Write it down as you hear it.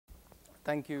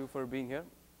Thank you for being here.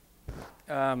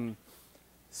 Um,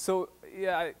 so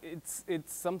yeah, it's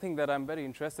something that I'm very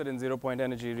interested in, zero-point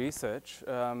energy research.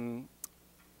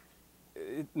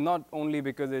 Not only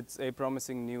because it's a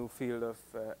promising new field of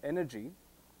energy,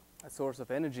 a source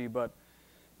of energy, but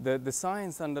the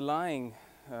science underlying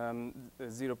the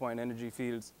zero-point energy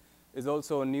fields is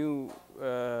also a new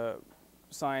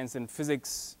science in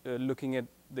physics, looking at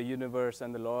the universe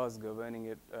and the laws governing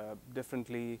it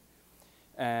differently,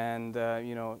 and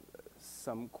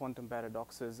some quantum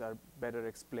paradoxes are better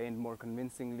explained, more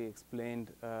convincingly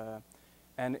explained,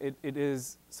 and it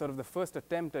is sort of the first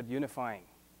attempt at unifying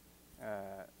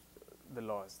the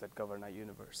laws that govern our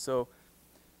universe. So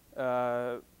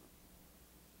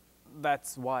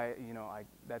that's why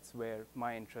that's where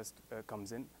my interest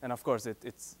comes in, and of course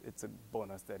it's a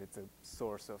bonus that it's a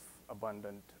source of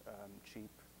abundant, cheap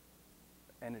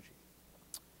energy.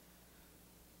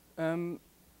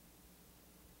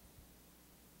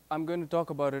 I'm going to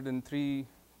talk about it in three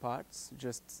parts,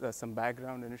 just some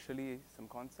background initially, some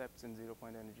concepts in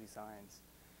zero-point energy science,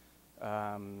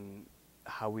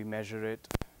 how we measure it,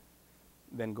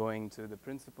 then going to the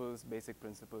principles, basic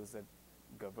principles that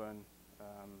govern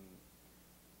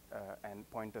and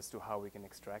point us to how we can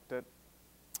extract it,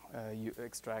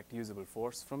 extract usable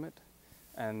force from it,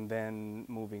 and then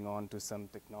moving on to some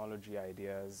technology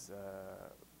ideas,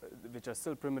 which are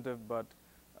still primitive, but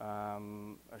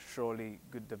surely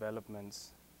good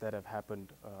developments that have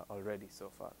happened already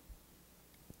so far.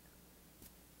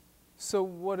 So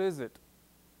what is it?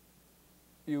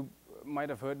 You might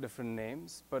have heard different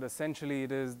names, but essentially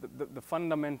it is the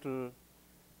fundamental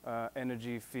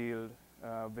energy field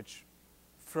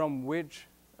from which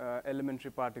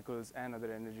elementary particles and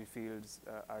other energy fields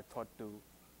are thought to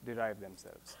derive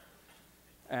themselves.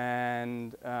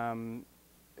 And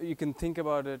you can think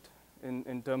about it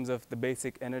in terms of the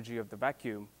basic energy of the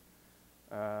vacuum,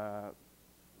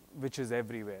 which is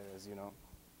everywhere, as you know.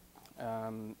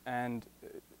 And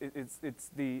it's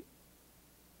the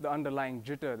underlying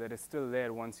jitter that is still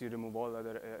there once you remove all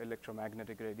other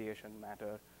electromagnetic radiation,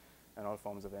 matter, and all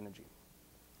forms of energy,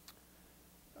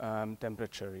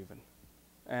 temperature even.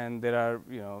 And there are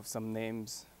some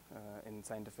names in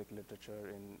scientific literature,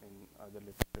 in other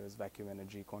literatures: vacuum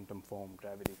energy, quantum foam,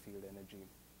 gravity field energy.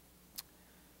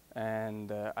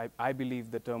 And I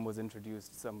believe the term was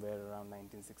introduced somewhere around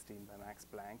 1916 by Max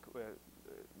Planck,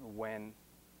 when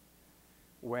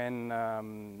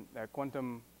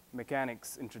quantum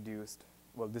mechanics introduced,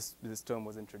 well, this term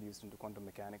was introduced into quantum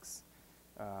mechanics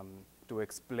to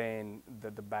explain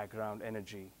the background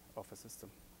energy of a system.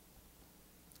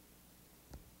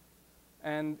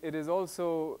 And it is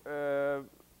also,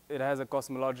 it has a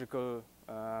cosmological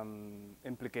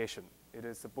implication. It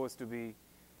is supposed to be,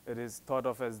 it is thought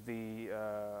of as the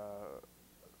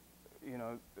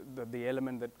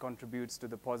element that contributes to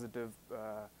the positive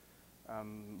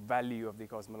value of the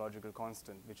cosmological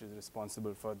constant, which is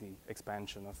responsible for the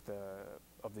expansion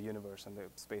of the universe and the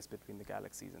space between the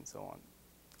galaxies and so on.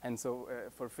 And so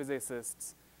for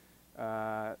physicists,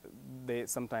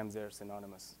 sometimes they're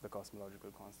synonymous, the cosmological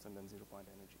constant and zero-point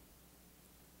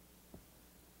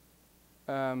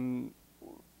energy.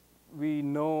 We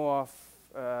know of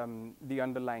the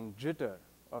underlying jitter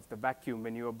of the vacuum.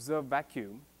 When you observe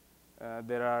vacuum,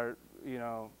 there are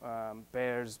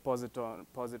pairs,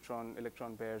 positron,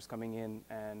 electron pairs coming in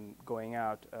and going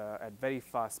out at very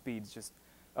fast speeds, just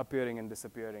appearing and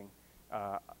disappearing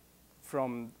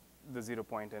from the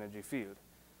zero-point energy field,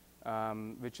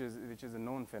 which is a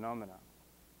known phenomena,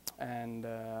 and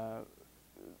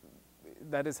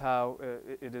that is how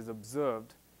it is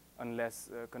observed, unless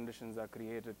conditions are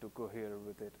created to cohere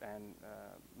with it and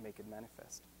make it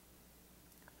manifest.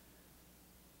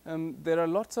 There are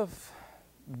lots of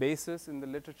bases in the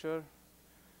literature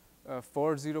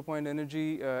for zero-point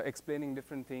energy, explaining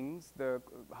different things,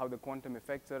 how the quantum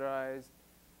effects arise,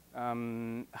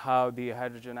 how the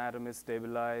hydrogen atom is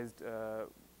stabilized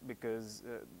because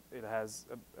it has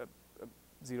a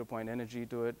zero-point energy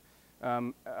to it,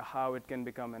 how it can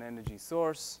become an energy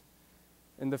source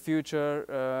in the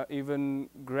future, even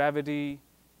gravity,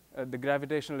 the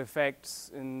gravitational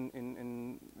effects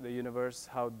in the universe,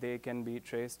 how they can be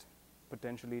traced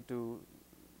potentially to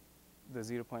the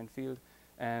zero-point field,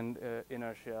 and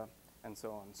inertia, and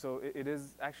so on. So it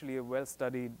is actually a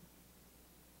well-studied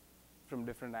from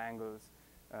different angles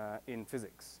in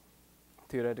physics,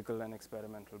 theoretical and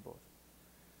experimental both.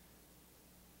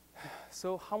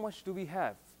 So how much do we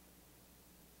have?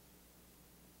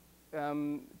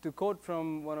 To quote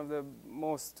from one of the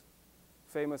most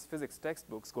famous physics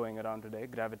textbooks going around today,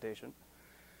 Gravitation,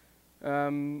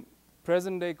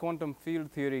 present-day quantum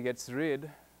field theory gets rid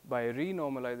by a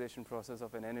renormalization process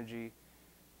of an energy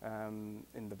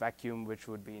in the vacuum, which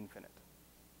would be infinite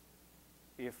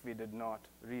if we did not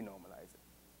renormalize it.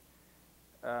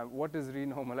 What is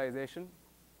renormalization?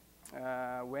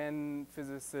 When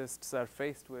physicists are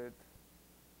faced with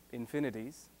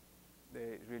infinities,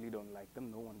 they really don't like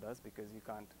them. No one does, because you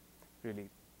can't really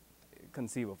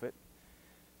conceive of it.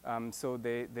 So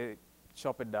they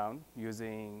chop it down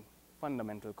using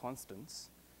fundamental constants,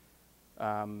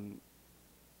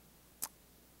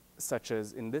 such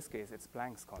as, in this case, it's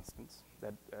Planck's constants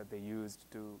that they used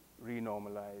to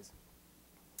renormalize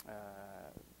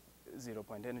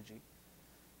zero-point energy.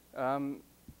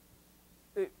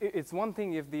 It's one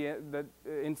thing if the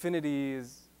infinity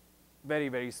is very,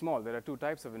 very small. There are two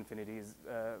types of infinities.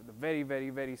 The very, very,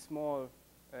 very small,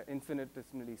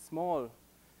 infinitesimally small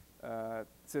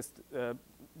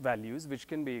values, which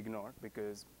can be ignored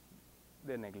because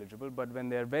they're negligible. But when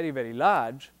they're very, very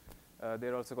large,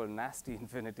 they're also called nasty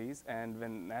infinities. And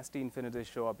when nasty infinities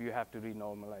show up, you have to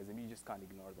renormalize them. You just can't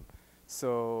ignore them.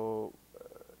 So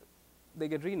they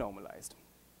get renormalized.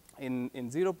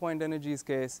 In zero-point energy's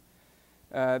case,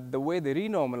 the way they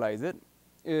renormalize it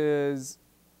is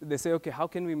they say, okay, how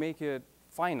can we make it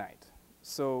finite?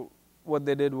 So what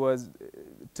they did was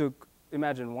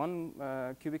imagine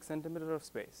 1 cubic centimeter of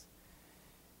space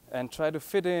and try to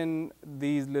fit in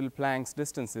these little Planck's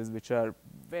distances, which are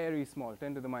very small,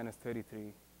 10 to the minus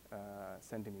 33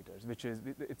 centimeters, which is,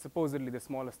 it's supposedly the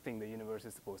smallest thing the universe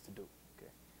is supposed to do. Okay?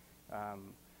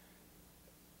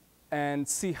 And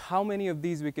see how many of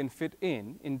these we can fit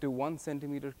into 1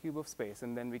 centimeter cube of space,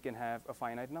 and then we can have a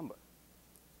finite number.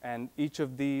 And each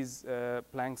of these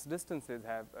Planck's distances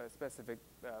have a specific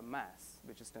mass,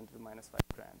 which is 10 to the minus 5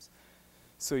 grams.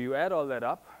 So you add all that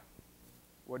up,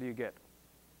 what do you get?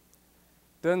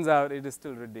 Turns out it is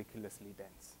still ridiculously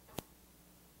dense.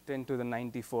 10 to the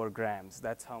 94 grams,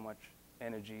 that's how much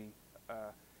energy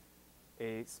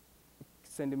a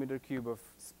centimeter cube of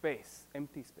space,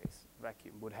 empty space,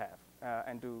 vacuum would have.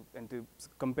 And to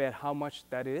compare how much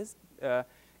that is,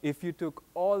 if you took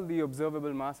all the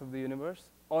observable mass of the universe,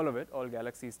 all of it, all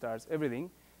galaxies, stars, everything,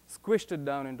 squished it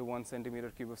down into 1 centimeter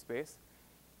cube of space,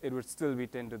 it would still be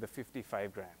 10 to the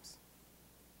 55 grams.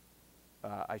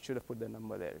 I should have put the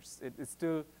number there. It's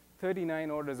still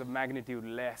 39 orders of magnitude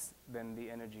less than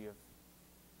the energy of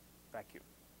vacuum.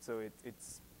 So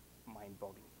it's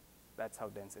mind-boggling. That's how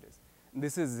dense it is. And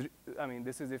this is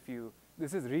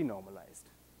renormalized.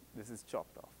 This is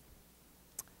chopped off.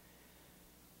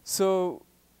 So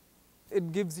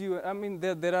it gives you,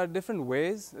 there are different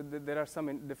ways. There are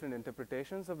some different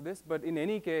interpretations of this. But in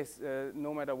any case,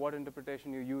 no matter what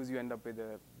interpretation you use, you end up with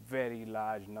a very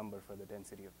large number for the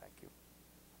density of vacuum.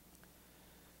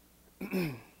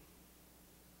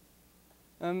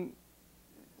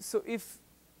 So if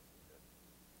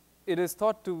it is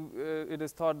thought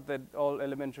that all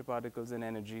elementary particles and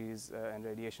energies and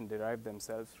radiation derive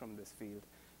themselves from this field,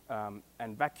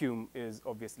 and vacuum is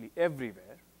obviously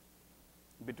everywhere,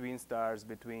 between stars,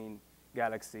 between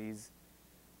galaxies.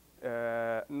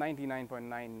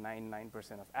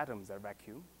 99.999% of atoms are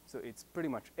vacuum, so it's pretty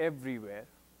much everywhere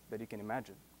that you can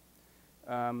imagine.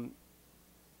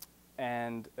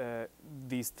 And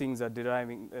these things are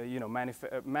deriving,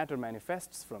 matter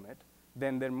manifests from it,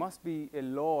 then there must be a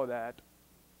law that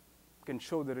can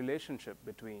show the relationship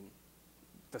between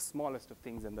the smallest of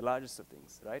things and the largest of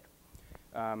things, right?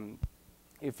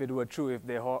 If it were true, if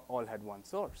they all had one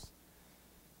source.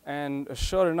 And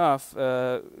sure enough,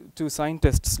 two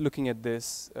scientists looking at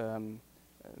this,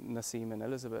 Nassim and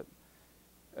Elizabeth,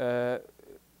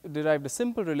 derived a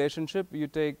simple relationship. You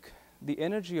take the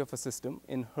energy of a system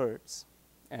in hertz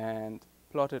and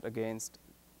plot it against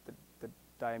the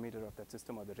diameter of that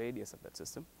system or the radius of that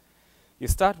system. You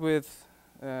start with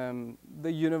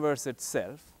the universe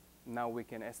itself. Now we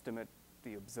can estimate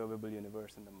the observable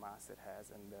universe and the mass it has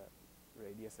and the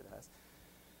radius it has.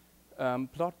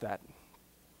 Plot that.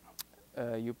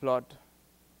 You plot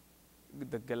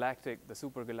the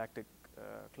supergalactic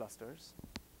clusters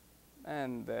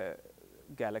and the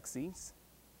galaxies,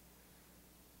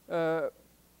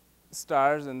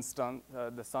 stars and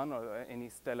the sun or any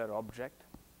stellar object,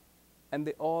 and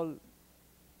they all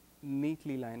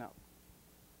neatly line up.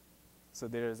 So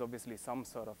there is obviously some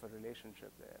sort of a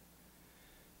relationship there.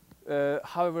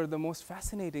 However, the most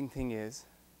fascinating thing is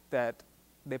that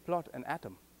they plot an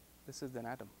atom. This is an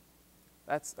atom.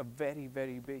 That's a very,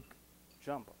 very big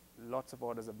jump, lots of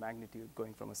orders of magnitude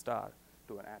going from a star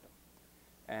to an atom.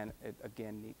 And it,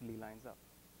 again, neatly lines up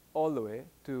all the way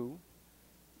to,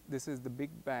 this is the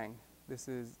Big Bang. This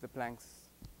is the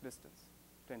Planck's distance,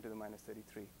 10 to the minus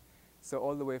 33. So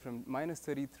all the way from minus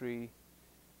 33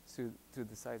 to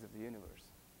the size of the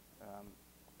universe.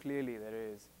 Clearly there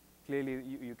is. Clearly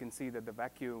you can see that the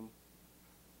vacuum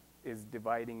is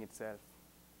dividing itself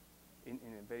in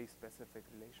a very specific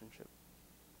relationship.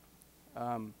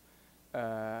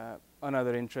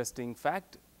 Another interesting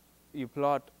fact, you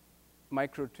plot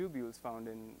microtubules found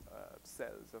in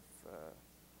cells of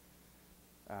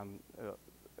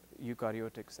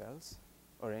eukaryotic cells,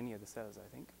 or any of the cells, I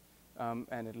think,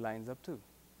 and it lines up too.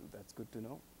 That's good to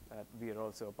know that we are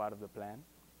also a part of the plan.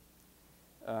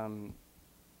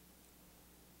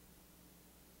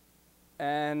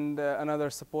 And another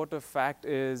supportive fact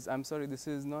is, I'm sorry, this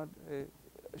is not,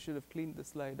 I should have cleaned the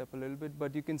slide up a little bit,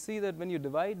 but you can see that when you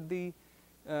divide the,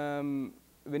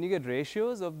 when you get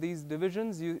ratios of these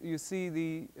divisions, you see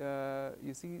the,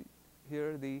 you see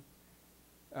here the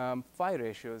phi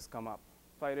ratios come up.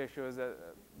 Phi ratios,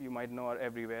 you might know, are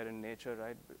everywhere in nature,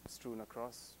 right? Strewn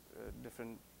across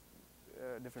different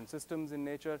systems in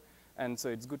nature, and so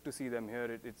it's good to see them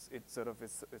here. It sort of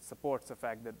it supports the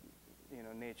fact that, you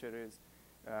know, nature is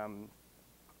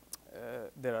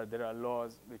there are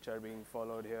laws which are being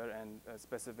followed here, and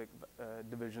specific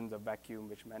divisions of vacuum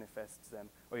which manifests them.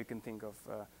 Or you can think of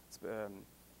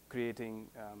creating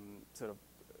sort of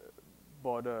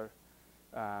border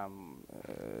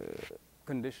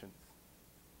conditions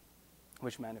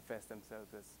which manifest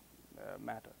themselves as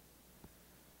matter.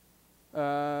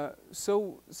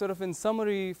 So sort of in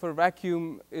summary, for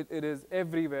vacuum, it is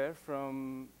everywhere,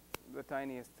 from the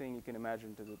tiniest thing you can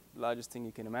imagine to the largest thing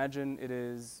you can imagine. It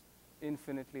is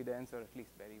infinitely dense, or at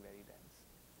least very, very dense.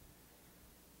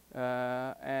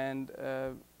 And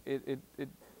it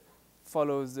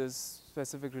follows this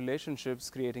specific relationships,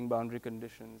 creating boundary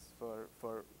conditions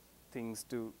for things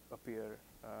to appear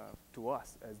to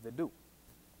us as they do.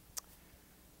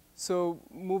 So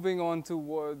moving on to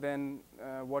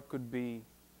what could be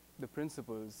the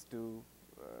principles to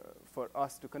for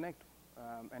us to connect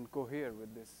and cohere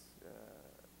with this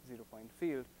zero-point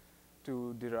field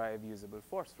to derive usable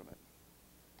force from it.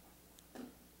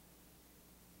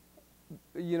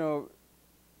 You know,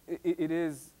 it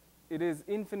is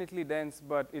infinitely dense,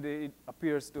 but it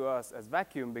appears to us as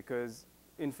vacuum because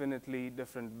infinitely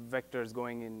different vectors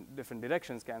going in different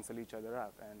directions cancel each other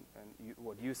out, and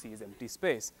what you see is empty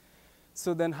space.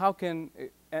 So then how can,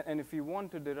 and if you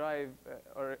want to derive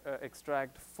or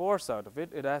extract force out of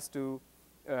it, it has to,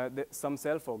 some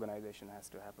self-organization has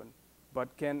to happen.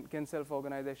 But can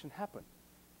self-organization happen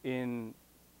in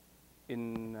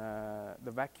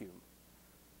the vacuum?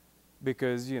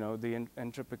 Because, you know, the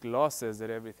entropic law says that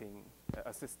everything,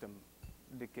 a system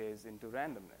decays into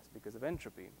randomness because of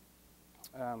entropy.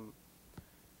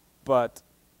 But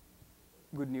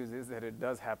good news is that it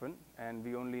does happen, and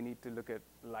we only need to look at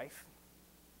life,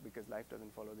 because life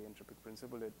doesn't follow the entropic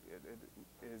principle. It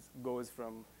goes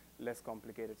from less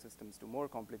complicated systems to more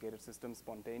complicated systems,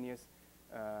 spontaneous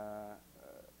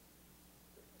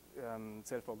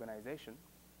self-organization.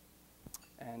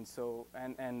 And so,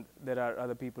 and there are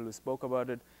other people who spoke about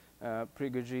it.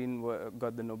 Prigogine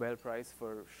got the Nobel Prize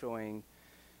for showing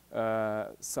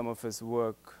some of his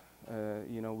work,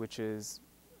 you know, which is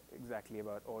exactly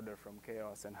about order from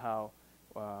chaos and how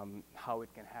it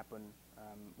can happen,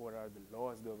 what are the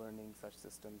laws governing such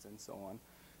systems, and so on.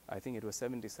 I think it was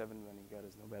 77 when he got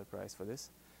his Nobel Prize for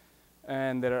this.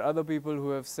 And there are other people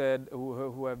who have said,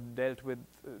 who have dealt with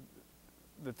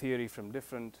the theory from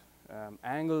different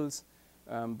angles.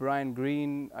 Brian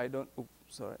Greene, I don't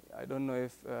know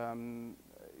if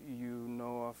you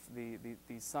know of the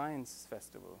Science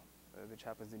Festival, which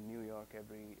happens in New York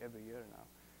every year now.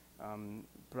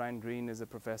 Brian Greene is a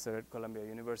professor at Columbia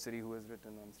University who has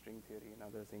written on string theory and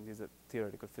other things. He's a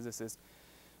theoretical physicist.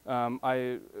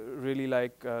 I really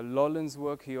like Lawlens's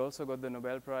work. He also got the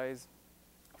Nobel Prize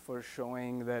for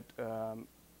showing that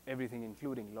everything,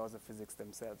 including laws of physics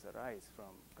themselves, arise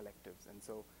from collectives. And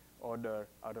so order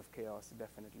out of chaos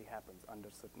definitely happens under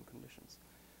certain conditions.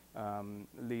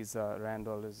 Lisa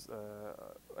Randall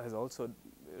has also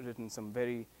written some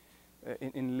very,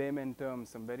 in layman terms,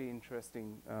 some very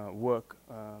interesting work.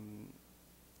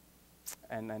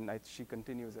 And she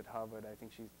continues at Harvard. I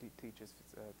think she teaches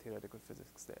theoretical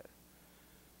physics there.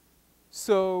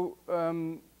 So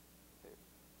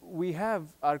we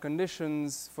have our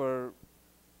conditions for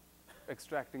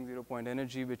extracting zero-point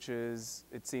energy, which is,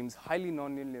 it seems, highly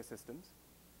nonlinear systems.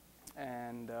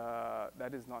 And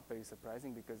that is not very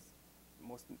surprising because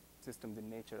most systems in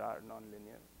nature are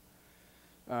nonlinear.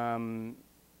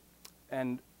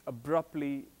 And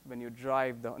abruptly, when you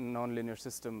drive the nonlinear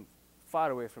system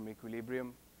far away from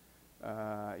equilibrium,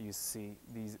 you see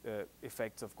these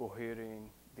effects of cohering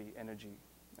the energy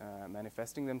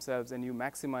manifesting themselves, and you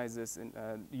maximize this in,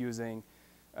 using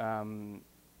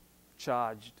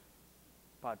charged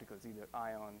particles, either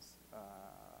ions,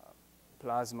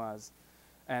 plasmas,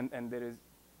 and there is,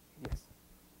 yes?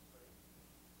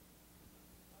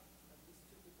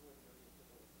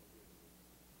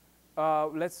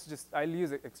 Let's just, I'll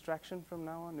use extraction from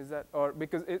now on, is that, or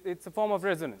because it's a form of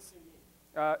resonance.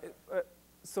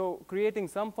 So creating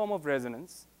some form of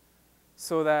resonance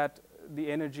so that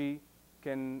the energy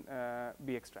can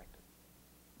be extracted.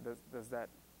 Does that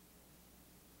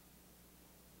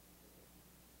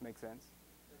make sense?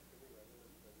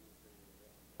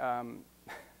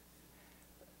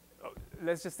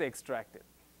 Let's just say extracted.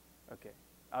 Okay.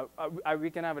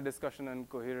 We can have a discussion on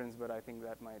coherence, but I think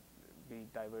that might be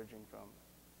diverging from.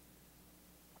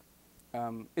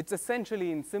 It's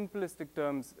essentially, in simplistic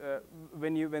terms,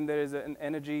 when there is an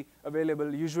energy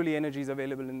available, usually energy is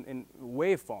available in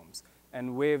waveforms,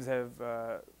 and waves have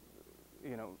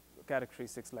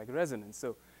characteristics like resonance.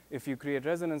 So if you create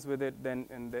resonance with it,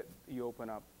 then you open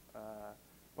up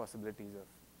possibilities of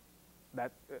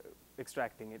that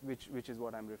extracting it, which is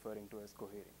what I'm referring to as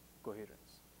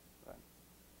coherence.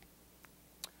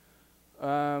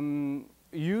 Right?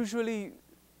 Usually,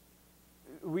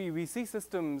 we see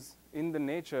systems in the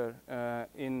nature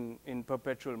in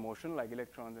perpetual motion, like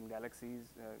electrons and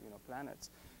galaxies, planets.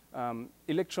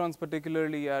 Electrons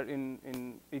particularly are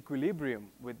in equilibrium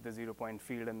with the 0-point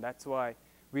field, and that's why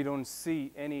we don't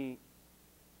see any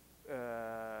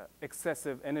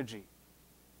excessive energy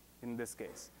in this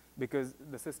case. Because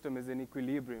the system is in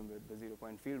equilibrium with the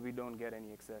 0-point field, we don't get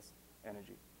any excess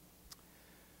energy.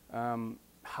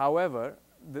 However,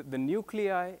 the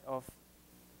nuclei of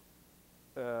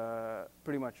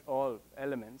pretty much all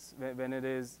elements, when it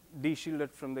is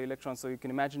de-shielded from the electron, so you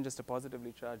can imagine just a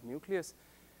positively charged nucleus,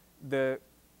 the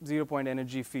 0-point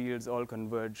energy fields all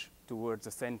converge towards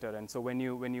the center. And so when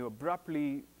you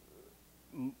abruptly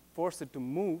force it to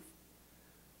move,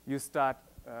 you start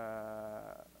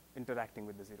interacting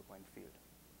with the 0-point field.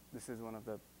 This is one of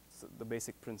the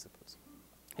basic principles.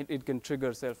 It can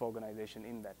trigger self-organization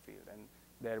in that field, and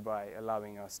thereby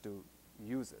allowing us to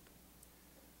use it.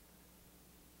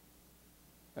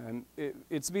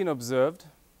 It's been observed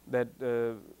that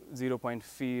 0-point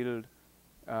field,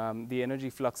 the energy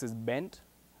flux is bent.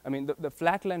 I mean, the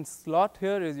flatland slot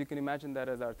here is, you can imagine that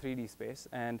as our 3D space,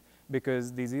 and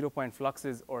because the 0-point flux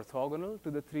is orthogonal to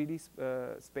the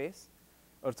 3D space,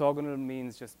 orthogonal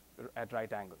means just at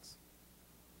right angles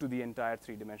to the entire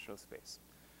 3-dimensional space.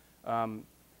 And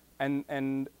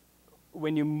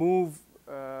when you move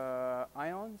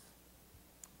ions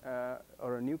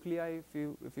or a nuclei,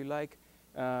 if you like,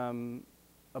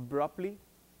 abruptly,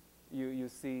 you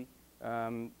see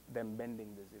them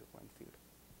bending the 0-point field.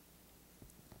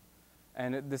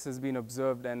 And this has been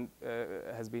observed and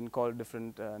has been called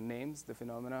different names, the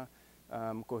phenomena.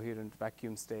 Coherent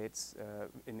vacuum states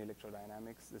in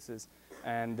electrodynamics. This is,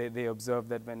 and they observe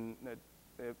that when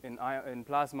in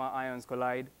plasma ions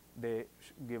collide, they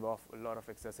give off a lot of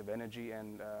excessive energy,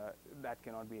 and that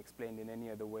cannot be explained in any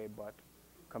other way but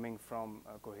coming from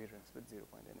coherence with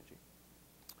 0-point energy.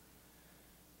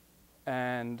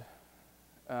 And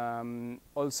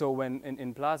also, when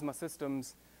in plasma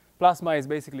systems, plasma is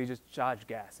basically just charged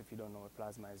gas. If you don't know what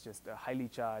plasma is, just a highly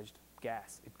charged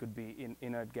gas. It could be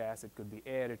inert gas, it could be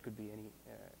air, it could be any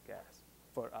gas.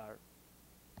 For our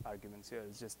arguments here,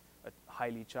 it's just a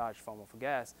highly charged form of a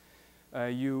gas.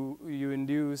 You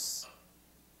induce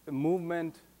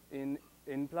movement in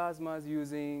plasmas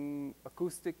using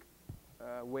acoustic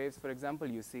waves, for example.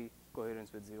 You see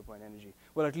coherence with 0-point energy.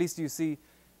 Well, at least you see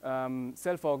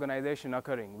self-organization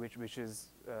occurring, which is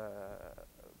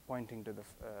pointing to the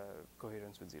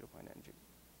coherence with 0-point energy.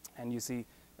 And you see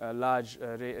large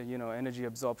energy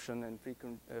absorption and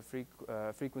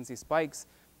frequency spikes,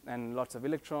 and lots of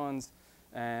electrons,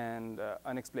 and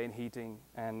unexplained heating.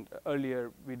 And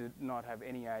earlier we did not have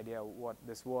any idea what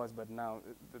this was, but now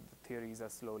the theories are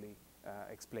slowly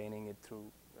explaining it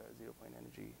through 0-point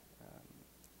energy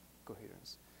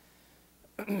coherence.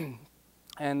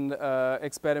 And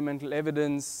experimental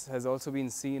evidence has also been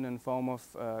seen in form of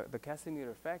the Casimir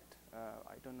effect.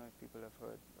 I don't know if people have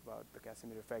heard about the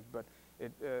Casimir effect, but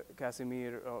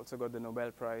Casimir also got the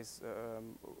Nobel Prize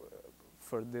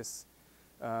for this.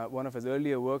 One of his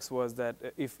earlier works was that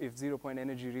if 0-point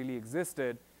energy really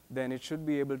existed, then it should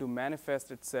be able to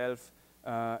manifest itself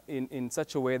in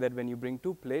such a way that when you bring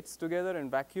two plates together in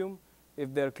vacuum,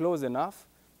 if they're close enough,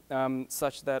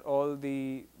 such that all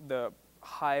the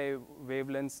high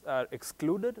wavelengths are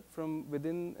excluded from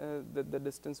within the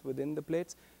distance within the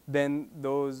plates, then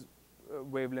those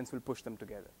wavelengths will push them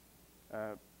together,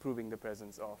 proving the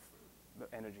presence of the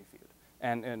energy field.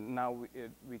 And now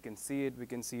we can see it. We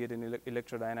can see it in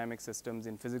electrodynamic systems,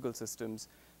 in physical systems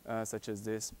such as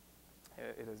this.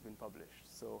 It has been published.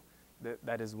 So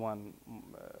that is one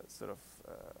sort of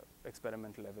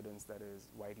experimental evidence that is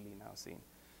widely now seen.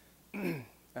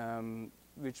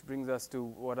 Which brings us to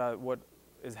what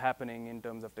is happening in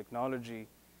terms of technology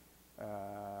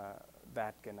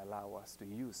that can allow us to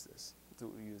use this,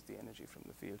 to use the energy from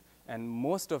the field. And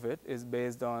most of it is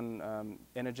based on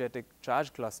energetic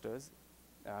charge clusters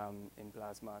in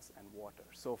plasmas and water.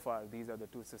 So far, these are the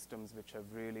two systems which have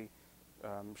really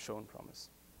shown promise.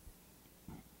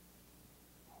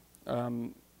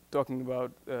 Talking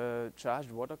about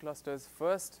charged water clusters,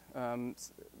 first,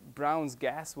 Brown's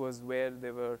gas was where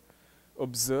they were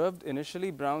observed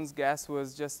initially. Brown's gas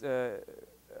was just an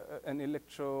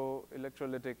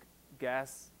electrolytic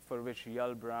gas for which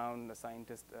Yull Brown, the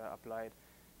scientist, applied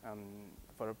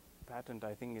for a patent,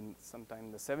 I think, in sometime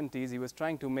in the 70s. He was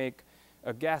trying to make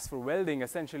a gas for welding.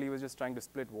 Essentially, he was just trying to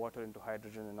split water into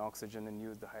hydrogen and oxygen and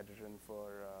use the hydrogen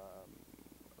for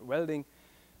welding.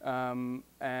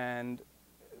 And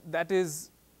that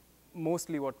is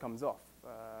mostly what comes off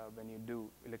when you do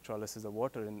electrolysis of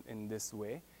water in this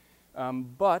way.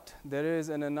 But there is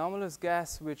an anomalous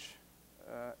gas which,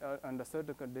 under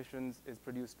certain conditions, is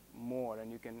produced more,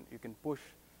 and you can push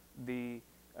the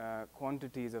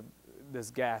quantities of this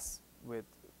gas with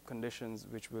conditions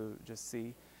which we'll just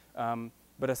see.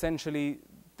 But essentially,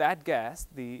 that gas,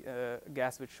 the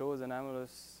gas which shows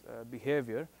anomalous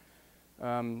behavior,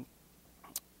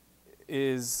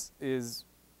 is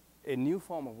a new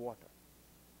form of water,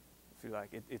 if you like.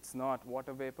 It's not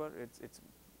water vapor. It's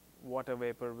water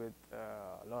vapor with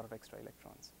a lot of extra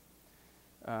electrons.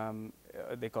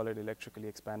 They call it electrically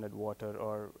expanded water,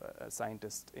 or a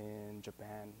scientist in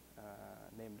Japan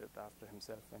named it after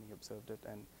himself when he observed it,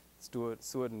 and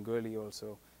Stewart and Gurley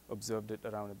also observed it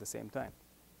around at the same time.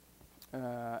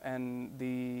 And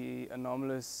the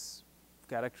anomalous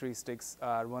characteristics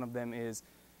are, one of them is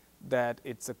that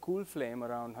it's a cool flame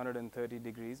around 130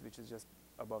 degrees, which is just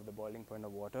above the boiling point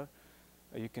of water.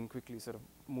 You can quickly sort of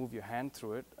move your hand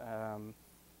through it,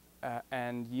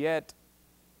 and yet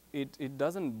it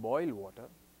doesn't boil water,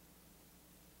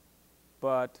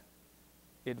 but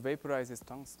it vaporizes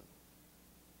tungsten.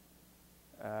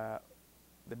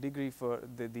 The degree for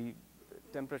the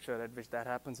temperature at which that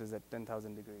happens is at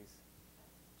 10,000 degrees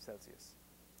Celsius,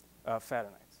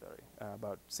 Fahrenheit, sorry,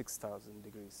 about 6,000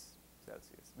 degrees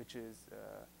Celsius,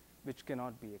 which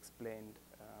cannot be explained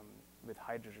with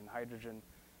hydrogen. Hydrogen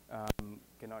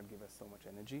cannot give us so much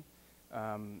energy.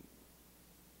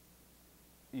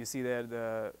 You see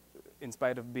there, in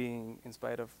spite of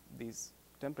these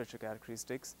temperature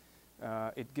characteristics,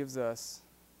 it gives us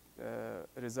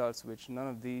results which none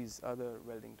of these other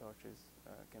welding torches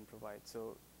can provide.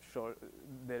 So sure,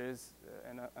 there is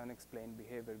an unexplained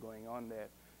behavior going on there,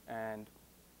 and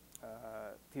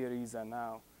theories are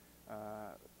now,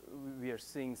 we are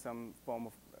seeing some form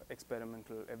of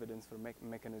experimental evidence for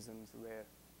mechanisms where,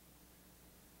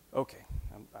 okay,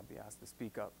 I'll be asked to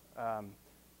speak up,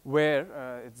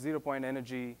 where its 0-point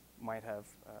energy might have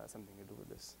something to do with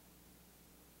this.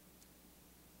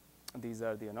 These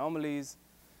are the anomalies.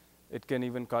 It can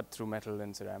even cut through metal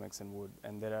and ceramics and wood,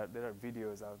 and there are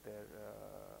videos out there.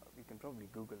 You can probably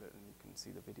Google it and you can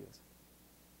see the videos.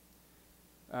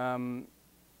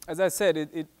 As I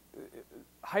said,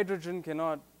 hydrogen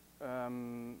cannot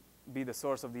be the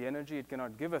source of the energy. It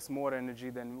cannot give us more energy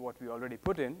than what we already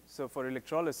put in. So for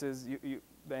electrolysis,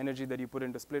 the energy that you put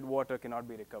into split water cannot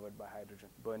be recovered by hydrogen,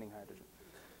 burning hydrogen.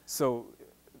 So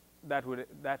that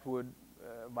would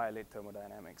violate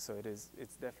thermodynamics. So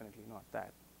it's definitely not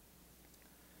that.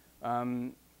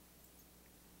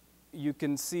 You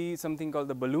can see something called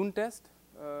the balloon test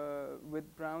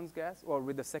with Brown's gas, or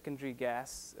with the secondary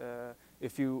gas.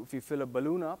 If you fill a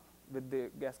balloon up with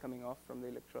the gas coming off from the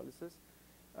electrolysis,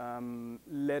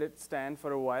 let it stand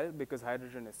for a while because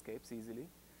hydrogen escapes easily,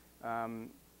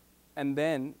 and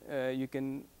then you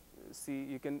can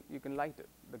light it,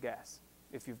 the gas,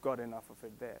 if you've got enough of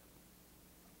it there.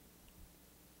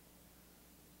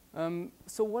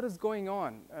 So what is going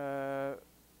on?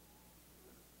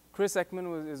 Chris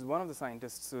Ekman is one of the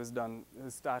scientists who has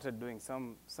started doing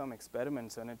some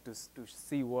experiments on it to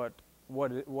see what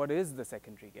is the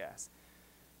secondary gas.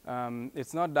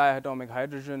 It's not diatomic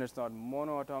hydrogen. It's not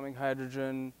monoatomic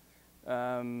hydrogen.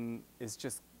 It's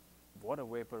just water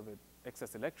vapor with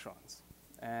excess electrons.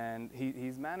 And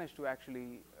he's managed to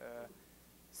actually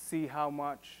see how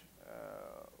much,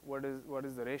 what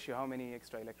is the ratio, how many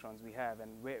extra electrons we have,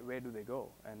 and where do they go,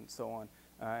 and so on.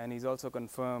 And he's also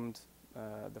confirmed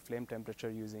the flame temperature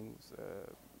using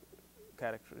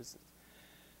characteristics.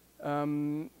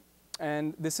 And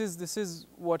this is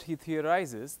what he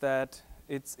theorizes, that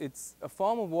it's a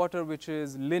form of water which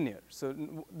is linear. So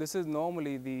this is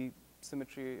normally the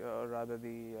symmetry, or rather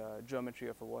the geometry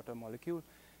of a water molecule,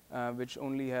 which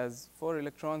only has 4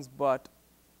 electrons. But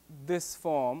this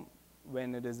form,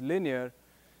 when it is linear,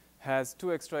 has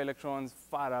 2 extra electrons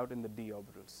far out in the d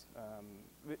orbitals,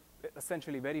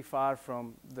 essentially very far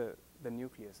from the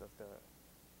nucleus of the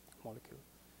molecule.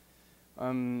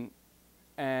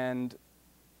 And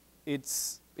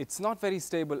it's not very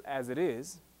stable as it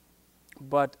is,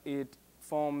 but it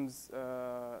forms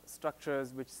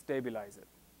structures which stabilize it.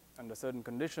 Under certain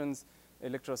conditions,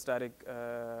 electrostatic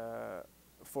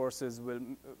forces will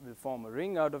form a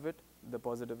ring out of it, the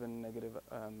positive and negative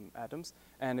atoms.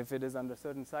 And if it is under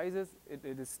certain sizes,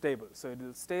 it is stable. So it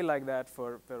will stay like that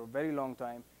for a very long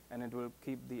time, and it will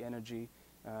keep the energy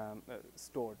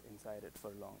stored inside it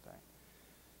for a long time.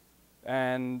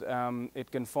 And it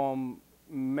can form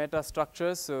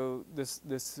metastructures. So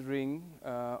this ring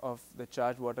of the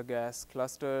charged water gas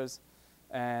clusters,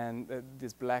 and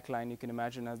this black line you can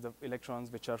imagine as the electrons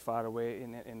which are far away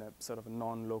in a sort of a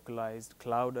non-localized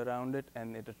cloud around it,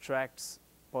 and it attracts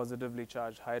positively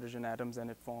charged hydrogen atoms, and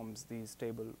it forms these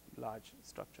stable large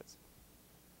structures.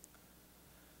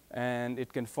 And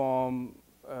it can form,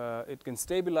 it can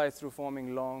stabilize through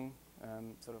forming long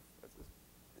sort of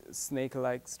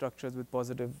snake-like structures with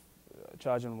positive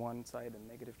charge on one side and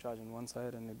negative charge on one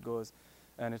side, and it goes,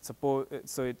 and it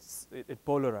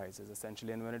polarizes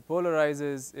essentially. And when it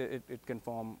polarizes, it can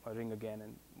form a ring again,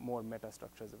 and more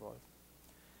metastructures evolve.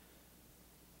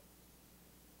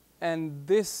 And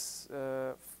this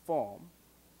form,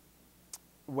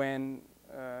 when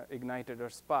ignited or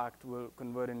sparked, will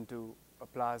convert into a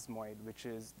plasmoid, which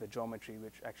is the geometry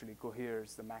which actually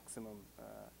coheres the maximum,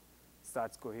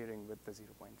 starts cohering with the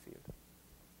zero-point field.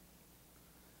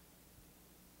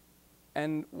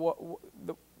 And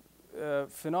the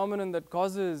phenomenon that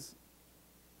causes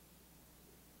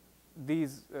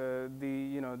these,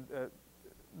 the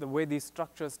way these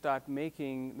structures start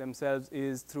making themselves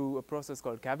is through a process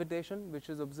called cavitation, which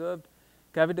is observed.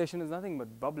 Cavitation is nothing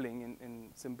but bubbling in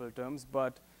simple terms,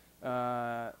 but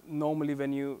normally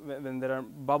when there are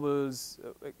bubbles,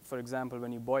 for example,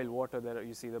 when you boil water,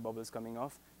 you see the bubbles coming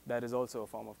off. That is also a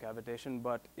form of cavitation.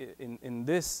 But in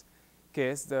this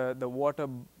case, the water,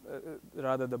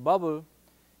 rather the bubble,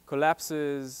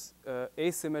 collapses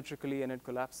asymmetrically, and it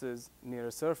collapses near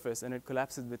a surface, and it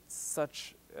collapses with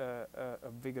such a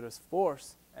vigorous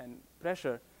force and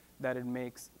pressure that it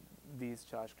makes these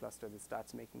charge clusters. It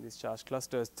starts making these charge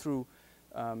clusters through.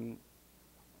 I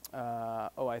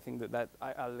think that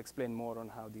I'll explain more on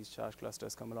how these charge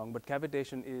clusters come along. But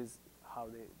cavitation is how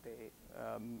they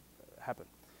happen.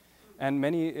 And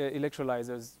many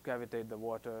electrolyzers cavitate the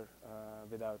water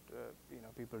without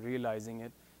people realizing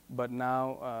it. But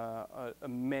now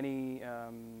many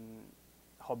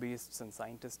hobbyists and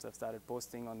scientists have started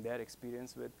posting on their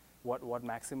experience with what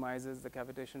maximizes the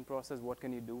cavitation process. What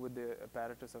can you do with the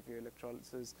apparatus of your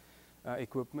electrolysis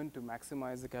equipment to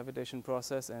maximize the cavitation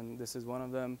process? And this is one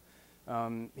of them.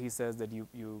 He says that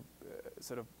you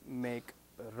sort of make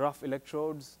rough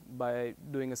electrodes by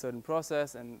doing a certain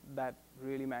process, and that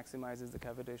really maximizes the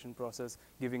cavitation process,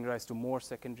 giving rise to more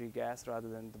secondary gas rather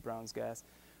than the Brown's gas.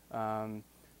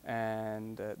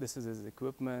 And this is his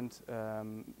equipment.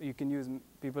 You can use,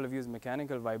 people have used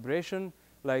mechanical vibration,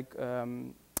 like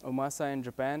Omasa in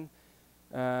Japan,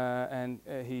 and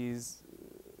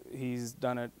he's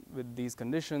done it with these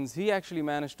conditions. He actually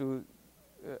managed to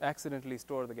accidentally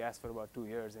store the gas for about 2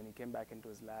 years, and he came back into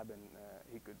his lab, and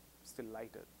he could still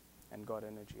light it and got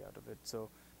energy out of it. So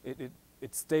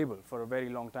it's stable for a very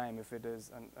long time if it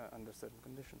is under certain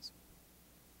conditions.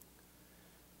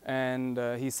 And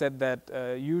he said that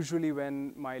usually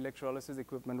when my electrolysis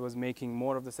equipment was making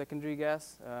more of the secondary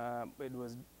gas, it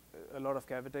was a lot of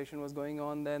cavitation was going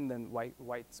on then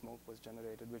white smoke was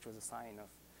generated, which was a sign of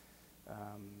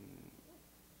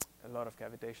a lot of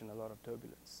cavitation, a lot of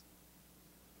turbulence.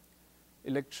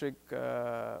 Electric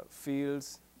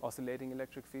fields, oscillating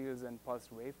electric fields and pulsed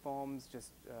waveforms,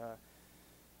 just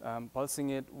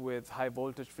pulsing it with high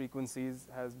voltage frequencies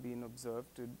has been observed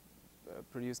to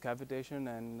produce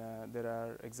cavitation, and there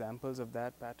are examples of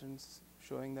that, patterns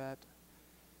showing that.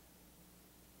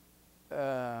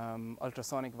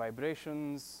 Ultrasonic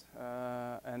vibrations,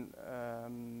 and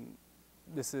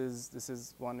this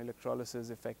is one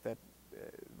electrolysis effect that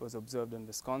was observed in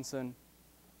Wisconsin.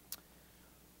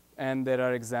 And there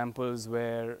are examples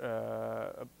where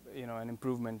an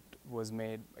improvement was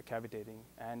made by cavitating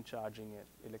and charging it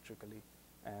electrically,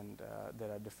 and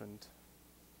there are different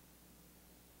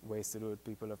ways to do it.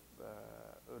 People have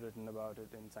written about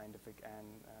it in scientific and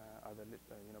other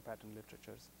patent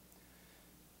literatures.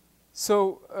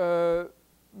 So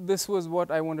this was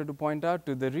what I wanted to point out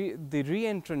to. The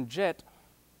re-entrant jet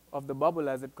of the bubble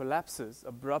as it collapses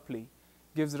abruptly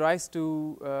gives rise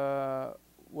to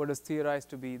what is theorized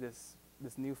to be this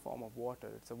new form of water.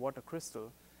 It's a water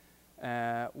crystal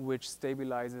which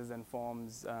stabilizes and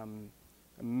forms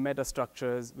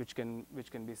metastructures which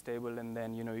can be stable, and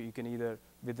then you can either,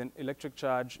 with an electric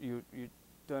charge, you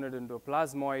turn it into a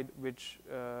plasmoid which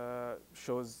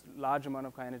shows large amount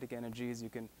of kinetic energies. You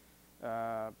can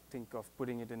think of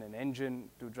putting it in an engine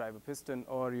to drive a piston,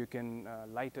 or you can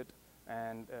light it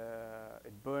and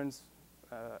it burns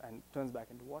and turns back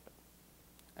into water.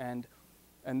 And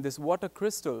this water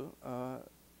crystal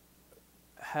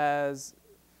has,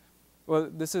 well,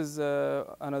 this is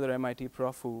another MIT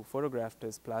prof who photographed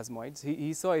his plasmoids.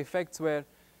 He saw effects where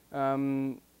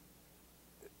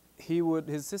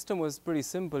his system was pretty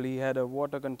simple. He had a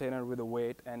water container with a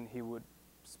weight, and he would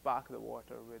spark the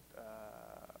water with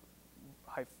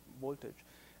high voltage,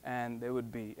 and there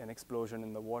would be an explosion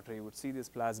in the water. He would see these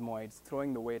plasmoids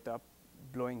throwing the weight up,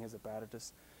 blowing his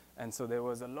apparatus, and so there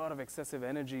was a lot of excessive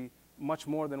energy, much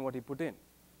more than what he put in,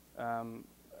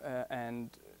 and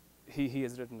he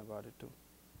has written about it too.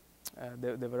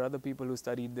 There were other people who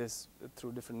studied this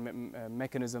through different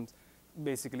mechanisms,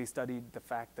 basically studied the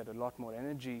fact that a lot more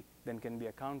energy than can be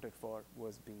accounted for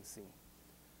was being seen.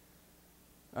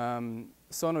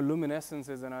 Sonoluminescence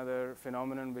is another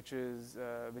phenomenon which is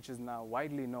now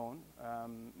widely known,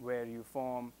 where you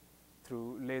form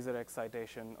through laser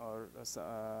excitation or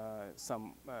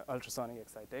some ultrasonic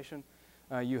excitation.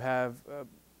 You have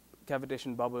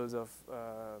cavitation bubbles of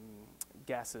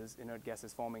gases, inert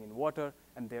gases forming in water,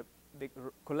 and they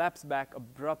collapse back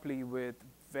abruptly with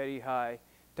very high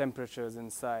temperatures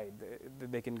inside.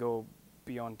 They can go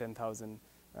beyond 10,000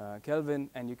 Kelvin,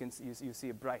 and you see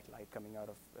a bright light coming out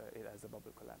of it as the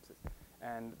bubble collapses.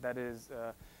 And that is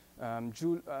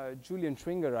Julian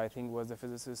Schwinger, I think, was the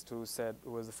physicist who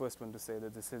was the first one to say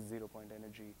that this is zero-point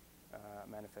energy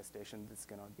manifestation. This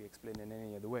cannot be explained in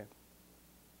any other way.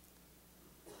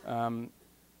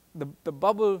 The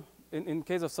bubble, in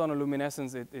case of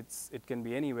sonoluminescence, it can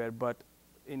be anywhere, but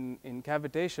in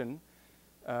cavitation,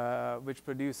 which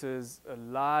produces a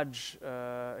large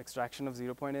extraction of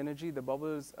zero-point energy, the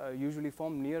bubbles usually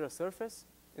form near a surface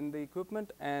in the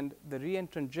equipment, and the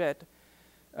re-entrant jet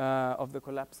of the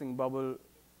collapsing bubble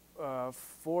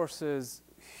forces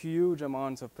huge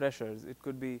amounts of pressures. It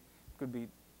could be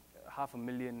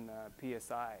 500,000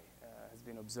 psi has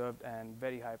been observed, and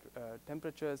very high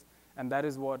temperatures, and that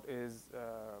is what is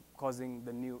causing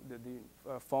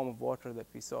the form of water that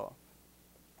we saw.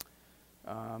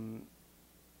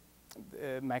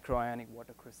 Macroionic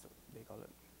water crystal, they call it.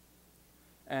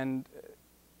 And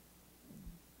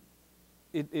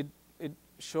it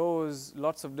shows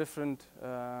lots of different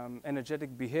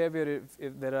energetic behavior.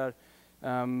 If there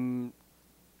are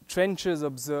trenches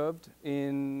observed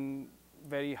in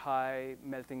very high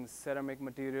melting ceramic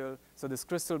material, so this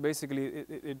crystal basically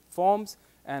it forms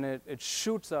and it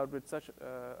shoots out with such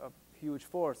a huge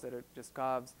force that it just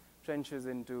carves trenches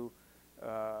into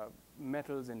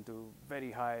metals, into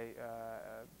very high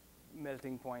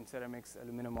melting point ceramics,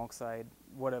 aluminum oxide,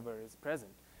 whatever is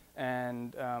present,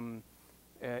 and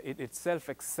it itself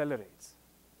accelerates.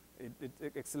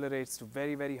 It accelerates to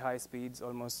very, very high speeds,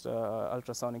 almost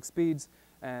ultrasonic speeds,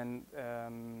 and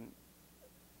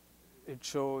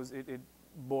it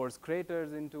bores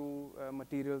craters into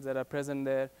materials that are present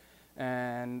there.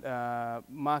 And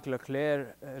Marc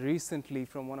Leclerc recently,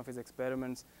 from one of his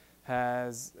experiments,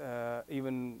 has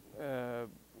even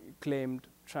claimed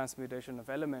transmutation of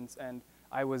elements, and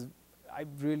I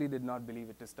really did not believe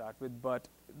it to start with, but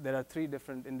there are 3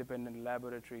 different independent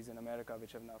laboratories in America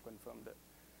which have now confirmed it,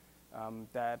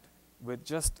 that with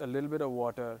just a little bit of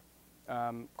water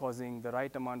causing the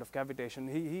right amount of cavitation,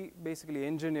 he basically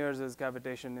engineers his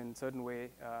cavitation in a certain way,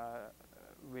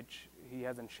 which he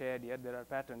hasn't shared yet. There are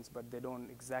patents, but they don't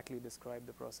exactly describe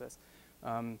the process.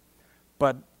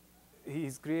 But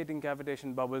he's creating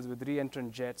cavitation bubbles with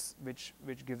re-entrant jets, which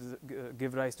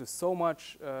give rise to so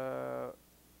much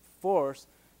force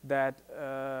that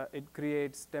it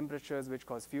creates temperatures which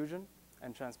cause fusion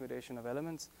and transmutation of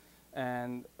elements,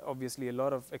 and obviously a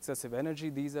lot of excessive energy.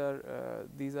 These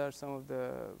are some of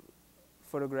the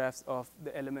photographs of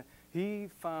the element. He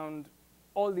found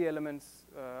all the elements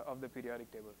of the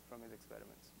periodic table from his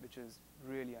experiments, which is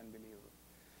really unbelievable.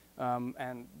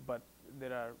 But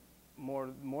there are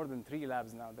more than 3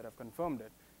 labs now that have confirmed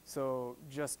it. So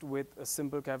just with a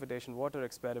simple cavitation water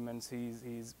experiments,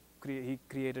 he's he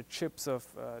created chips of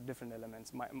different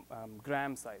elements,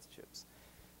 gram-sized chips,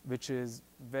 which is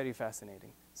very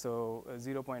fascinating. So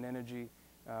 0-point energy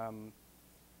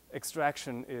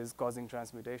extraction is causing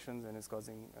transmutations and is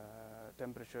causing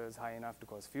temperatures high enough to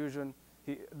cause fusion.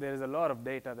 There's a lot of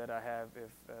data that I have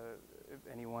if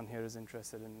anyone here is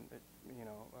interested in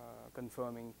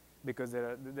confirming, because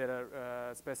there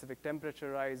are specific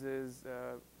temperature rises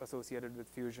associated with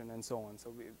fusion and so on.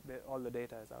 So all the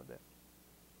data is out there.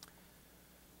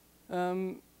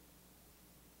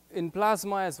 In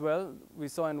plasma as well, we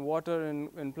saw in water,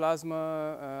 in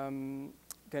plasma,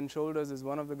 Ken Shoulders is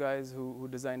one of the guys who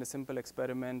designed a simple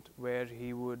experiment where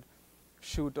he would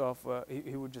shoot off,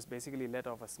 he would just basically let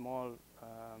off a small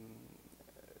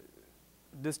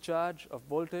discharge of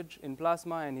voltage in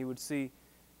plasma, and he would see,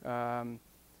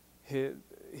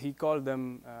 he called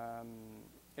them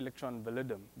electron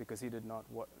validum, because he didn't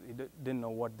know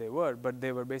what they were, but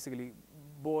they were basically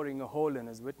boring a hole in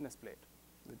his witness plate.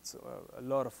 It's a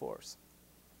lot of force.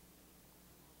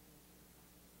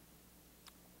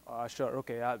 Sure,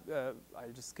 okay, I'll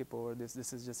just skip over this.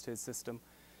 This is just his system.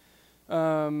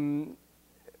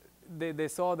 They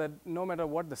saw that no matter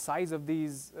what the size of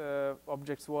these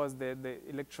objects was,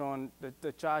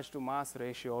 the charge to mass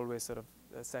ratio always sort of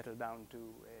settled down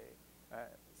to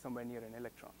somewhere near an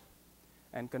electron,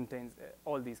 and contains,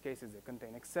 all these cases, they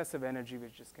contain excessive energy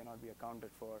which just cannot be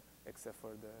accounted for except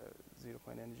for the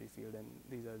 0-point energy field. And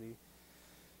these are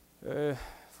the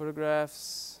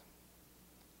photographs.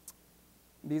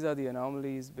 These are the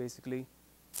anomalies, basically.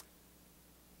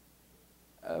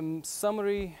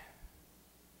 Summary,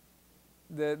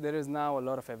 there is now a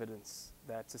lot of evidence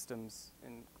that systems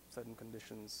in certain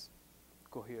conditions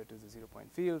cohere to the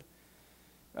 0-point field,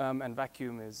 and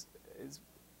vacuum is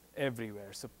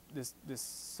everywhere. So this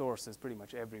source is pretty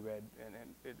much everywhere, and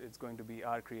it's going to be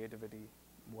our creativity,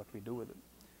 what we do with it.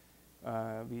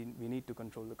 We need to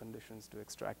control the conditions to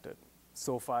extract it.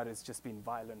 So far, it's just been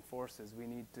violent forces. We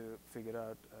need to figure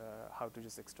out how to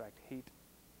just extract heat,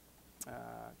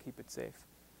 keep it safe.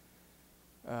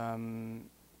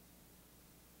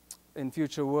 In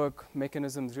future work,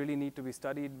 mechanisms really need to be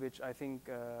studied, which I think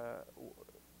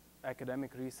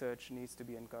academic research needs to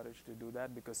be encouraged to do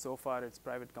that, because so far it's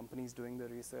private companies doing the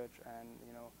research, and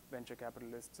venture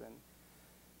capitalists, and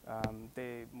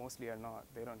they mostly are not.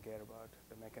 They don't care about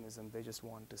the mechanism. They just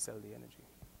want to sell the energy.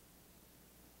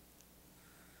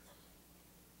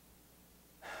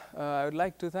 I would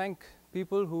like to thank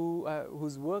people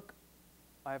whose work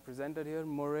I have presented here.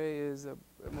 Murray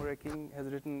King has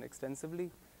written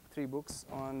extensively, 3 books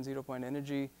on 0-point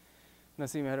energy.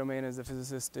 Nassim Haramein is a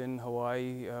physicist in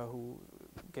Hawaii who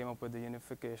came up with the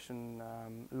unification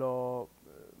law.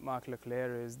 Mark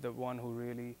Leclerc is the one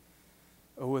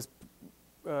who has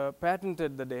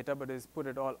patented the data, but has put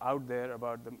it all out there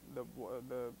about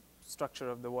the structure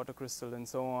of the water crystal and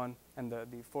so on, and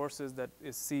the forces that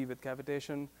is C with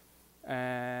cavitation,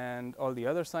 and all the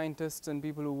other scientists and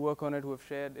people who work on it who have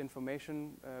shared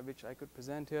information which I could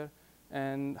present here,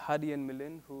 and Hadi and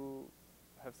Milin, who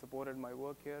have supported my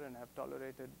work here and have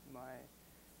tolerated my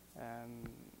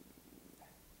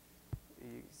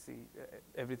you see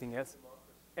everything else,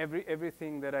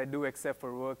 everything that I do except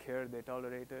for work here, they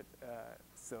tolerate it.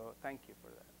 So thank you for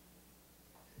that.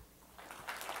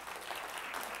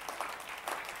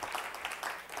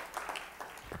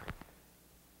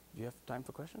 Do you have time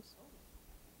for questions?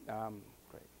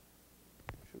 Great.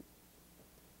 Shoot.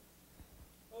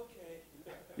 Okay.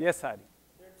 Yes, Hadi.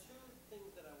 There are 2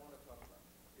 things that I want to talk about.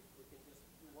 If we can just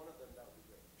do one of them, that would be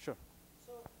great. Sure.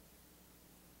 So, I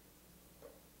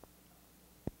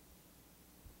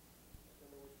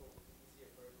don't know which one would be easier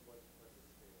for everyone to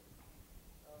participate in.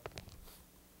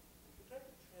 If you try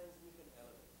to transmute an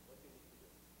element, what do you need to do?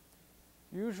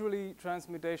 Usually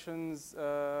transmutations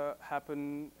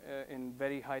happen in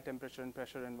very high temperature and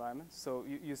pressure environments. So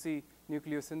you see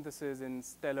nucleosynthesis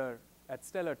at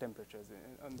stellar temperatures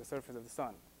on the surface of the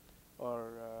sun,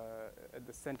 or at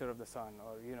the center of the sun,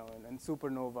 or in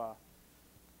supernova.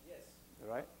 Yes.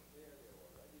 Right? The earlier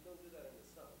one, right? You don't do that in the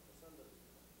sun. The sun doesn't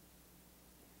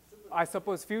do that. I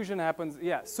suppose fusion happens.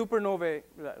 Yeah, supernovae.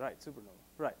 Right, supernova.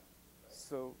 Right.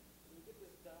 So. You get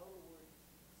this downward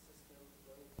system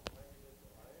going from hydrogen to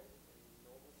iron in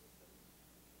normal systems.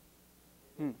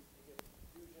 You get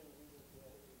fusion leading to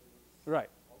energy release.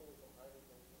 Right. All the way from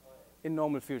hydrogen to iron. In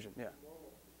normal fusion, yeah.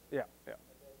 Normal fusion. Yeah, yeah.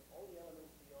 And then all the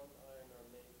elements beyond iron are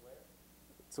made where?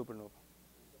 Supernova.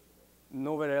 In supernova.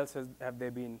 Nowhere else have they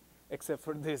been, except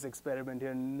for this experiment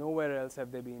here, nowhere else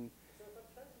have they been. So if I'm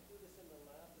trying to do this in the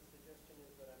lab, the suggestion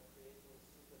is that I'm creating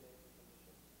supernova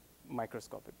conditions.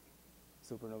 Microscopic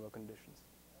supernova conditions.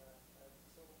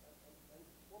 And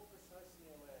what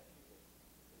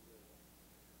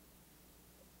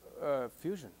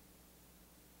Fusion.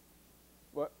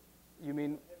 What you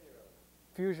mean? Heavier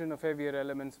elements. Fusion of heavier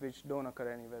elements which don't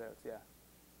occur anywhere else. Yeah.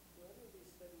 Do any of these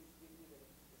studies give you the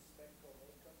spectral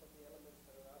makeup of the elements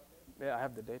that are out there? Yeah, I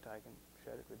have the data. I can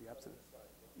share it with you. Not on Absolutely. the slide,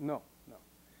 no? No,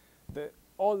 no.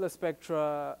 All the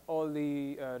spectra, all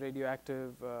the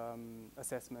radioactive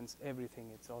assessments,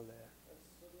 everything, it's all there. And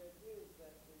so the idea is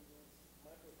that in these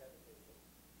microcavitations,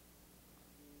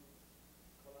 you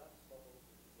collapse bubbles,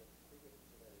 which is a bigger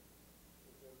piece of energy,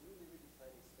 into a really, really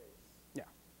tiny space. Yeah,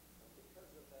 And because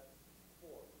of that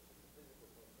form, which is a physical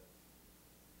process,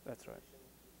 that's right. you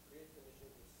create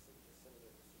conditions which is similar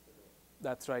to supernova.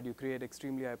 That's right. You create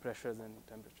extremely high pressures and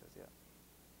temperatures. Yeah.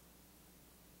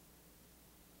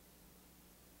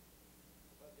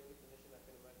 About the only condition I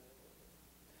can imagine it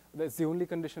working, That's the only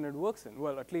condition it works in.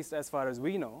 Well, at least as far as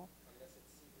we know, unless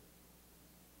it's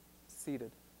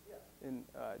seeded. seeded Yeah. in.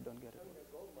 I don't get it. I mean, there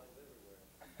are gold mines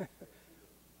everywhere.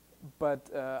 But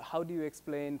how do you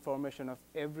explain formation of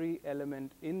every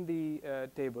element in the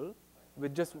table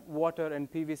with just water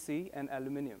and PVC and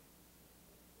aluminium?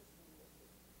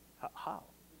 How?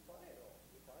 You buy it all.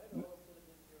 You buy it all and put it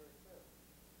into your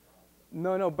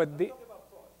experiment. No, but I'm the. talking about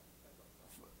fraud.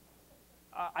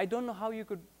 I don't know how you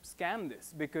could scam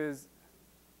this because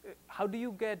how do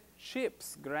you get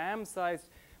chips, gram-sized?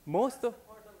 Most of That's the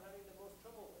part I'm having the most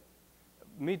trouble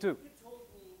with. me too. You told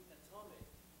me atomic,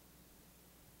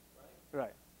 right?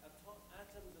 Right.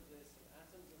 Atoms of this and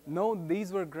atoms of that. No,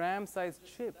 these were gram-sized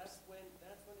chips, That's when it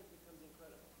becomes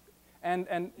incredible. and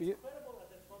It's incredible at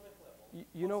the atomic level.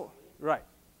 you know, possibly. right?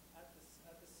 At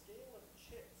the scale of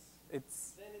chips,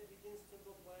 It's then it begins to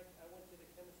look like I went to the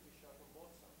chemistry shop and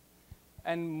bought some.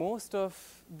 and most of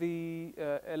the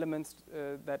elements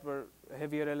that were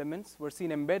heavier elements were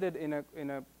seen embedded in a I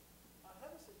have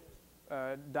a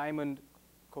suggestion. diamond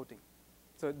coating.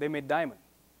 So they made diamond.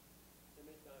 They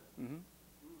make diamonds. Hmm.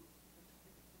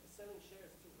 It's selling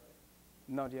shares too, right?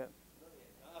 Not yet. Not yet.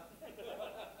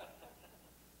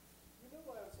 You know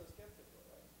why I'm so skeptical,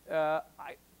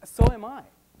 right? So am I.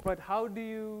 But how do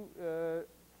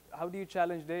you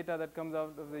challenge data that comes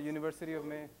out of the University of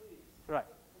May? Please. Right.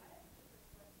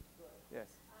 Go ahead. Yes.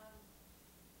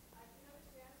 I can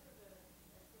understand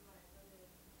for my limited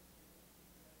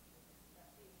that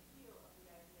the appeal of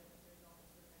the idea that there's all this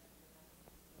sort of energy and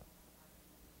that's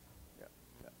Yeah.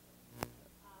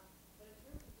 but in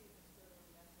terms of these external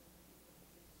investors and people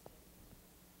who are interested,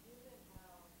 given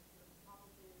how sort of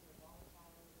complicated or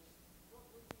volatile it is, what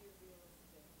would be a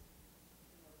realistic,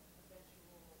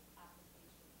 eventual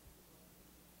application for people?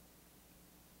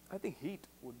 I think heat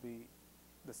would be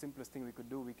the simplest thing we could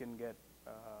do. We can get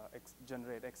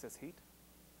generate excess heat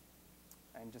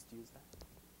and just use that.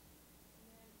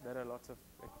 There are lots of.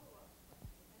 Follow-up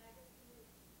question, and I guess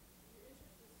your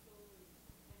interest is solely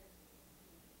energy,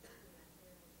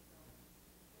 clearly so.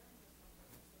 In terms of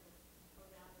something that's sort of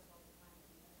around us all the time,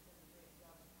 and you guys done a great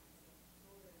job of kind of saying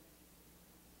solar energy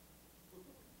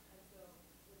systems. And so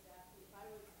would that be, if I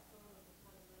was someone with a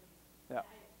ton of money, Yeah.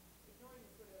 ignoring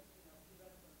the sort of,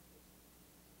 theoretical implications,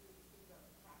 we would just think about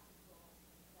the practical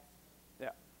investment.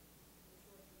 Yeah. In the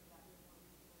short term, that would be a more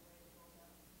reasonable way to go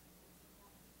about something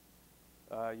like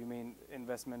that. You mean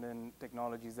investment in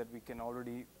technologies that we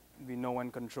know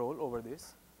and control over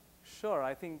this? Sure,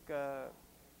 I think. That's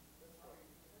wrong,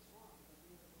 because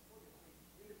we have a portfolio. I mean,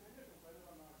 independent of whether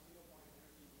or not zero point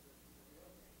energy is a real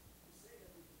thing, to say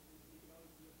that we can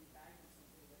only be bank with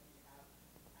something that we have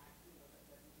that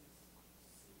we can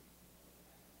see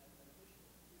as beneficial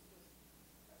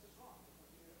that's just wrong, because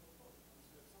we need a portfolio. And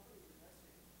so if somebody is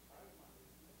investing private money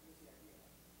here's the idea,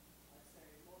 I'd say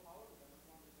more power to them as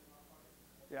long as they're not part of it.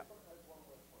 Yeah. I have one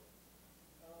more point.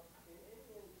 In any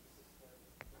energy system,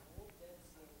 the more dense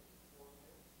the energy form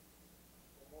is,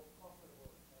 the more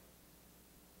profitable it's going to be.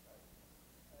 Right?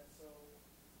 And so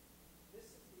this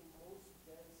is the most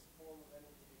dense form of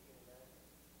energy you can imagine.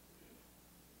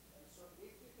 And so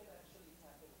if you can actually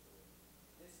tap into it,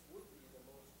 this would be the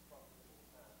most profitable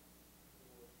path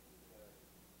towards nuclear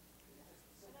energy. It's just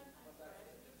simply come back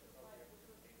to the picture of the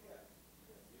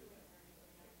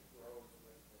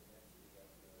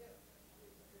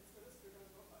it's the risk return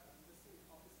profile. I mean, this thing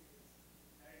obviously is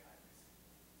very high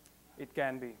risk. It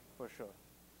can be, for sure.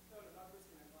 No, not risk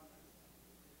in environmental terms.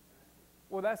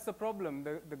 Well, that's the problem.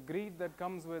 The greed that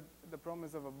comes with the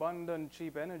promise of abundant,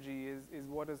 cheap energy is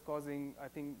what is causing, I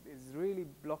think, is really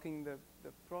blocking the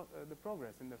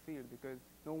progress in the field, because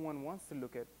no one wants to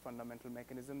look at fundamental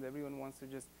mechanisms. Everyone wants to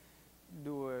just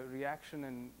do a reaction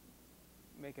and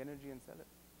make energy and sell it.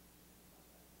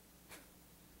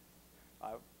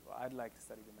 I'd like to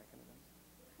study the mechanisms.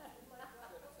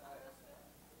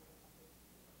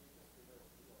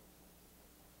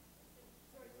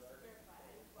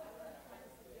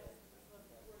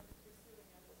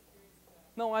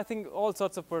 No, I think all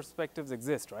sorts of perspectives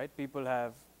exist, right? People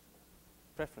have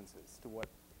preferences to what,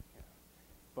 you know.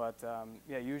 But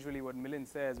yeah, usually what Milind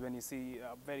says when you see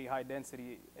very high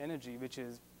density energy, which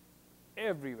is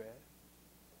everywhere,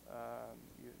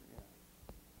 you know.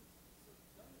 So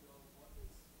tell me now, what is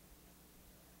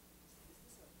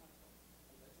this a platform,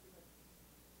 a legitimate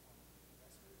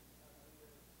investment? Are there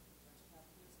venture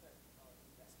capitalists that are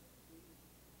invested in this?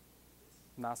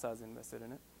 NASA's invested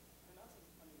in it.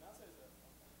 And NASA is a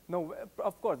No,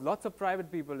 of course, lots of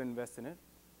private people invest in it,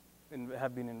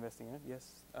 have been investing in it, yes.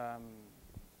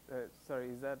 Sorry,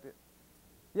 is that it?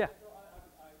 Yeah. No, I'm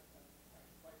quite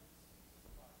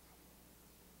surprised.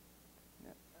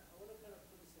 Yeah. I want to kind of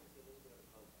put this into a little bit of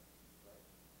context, right?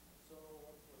 So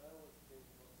what I was being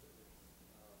posted is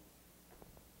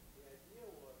the idea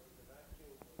was that the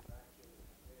vacuum was vacuum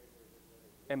very, very, very,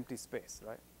 very Empty space,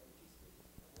 right? empty space.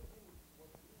 And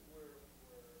what we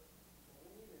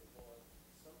needed was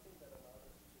something that allowed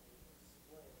us to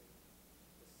explain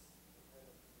the kind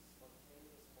of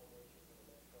spontaneous formations of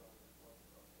electrons and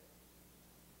quarks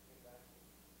in vacuum,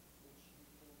 which you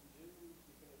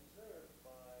can observe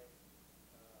by,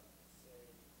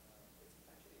 say, it's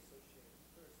actually associated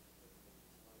first with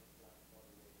things like black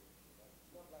body radiation, right?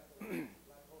 Not black hole,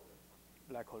 black hole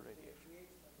radiation. Black hole So you radiation.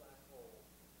 create a black hole,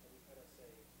 and you kind of say,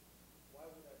 why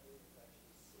would I be able to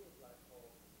actually see a black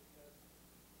hole? Because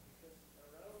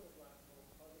around the black hole,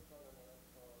 positron and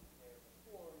electron pairs are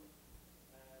formed,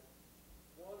 and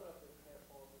one of the pair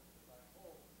falls into the black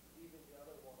hole, leaving the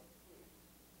other one free,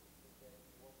 because then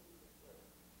you won't be observed.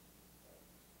 Right?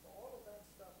 So all of that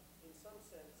stuff, in some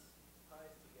sense,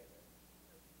 ties together.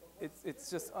 But It's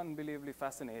just unbelievably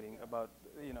fascinating about,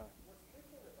 you know, what's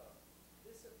different about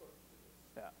this approach to this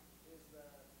yeah. is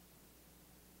that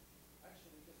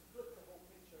actually just flip the whole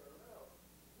picture around.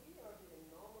 We are the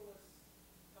anomalous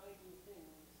tiny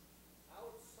things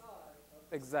outside of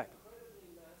this Exactly. incredibly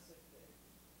massive thing.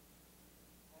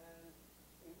 And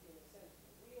in a sense,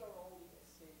 we are only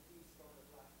escapees from the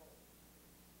black hole.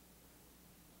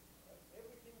 Right?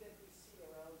 Everything that we see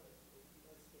around us is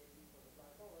the escapee from the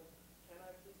black hole. And can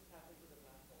I please tap into the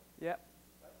black hole? Yeah,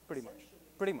 Right? pretty much. Essentially,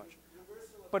 it's Pretty the much.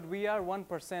 universal But we are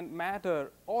 1%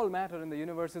 matter. All matter in the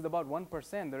universe is about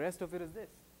 1%. The rest of it is this.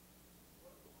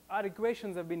 Our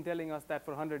equations have been telling us that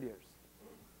for 100 years.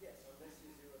 yes, unless you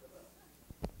zero them out.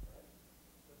 Right?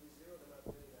 But we zero them out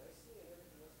really nicely and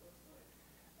everything else works fine.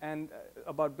 And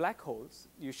about black holes,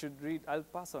 you should read, I'll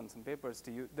pass on some papers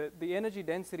to you. The energy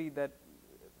density that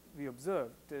we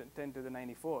observed, 10 to the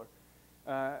 94,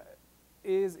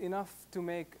 is enough to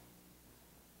make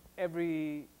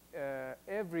every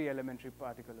elementary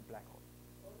particle a black hole.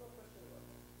 Oh, no question about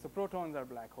that. So protons are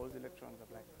black holes, electrons are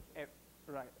black holes.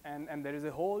 Right, and there is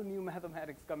a whole new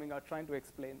mathematics coming out trying to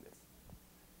explain this.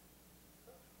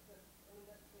 I mean,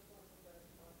 that's just one thing that I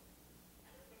thought.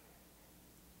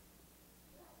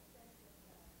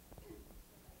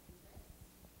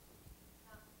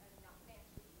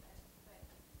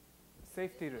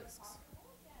 Safety risks.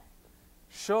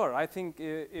 Sure, I think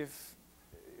if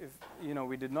you know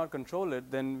we did not control it,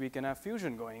 then we can have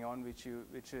fusion going on, which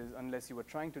is unless you were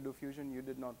trying to do fusion, you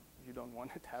don't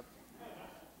want it to happen.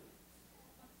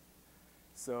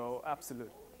 So absolutely.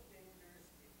 Only dangerous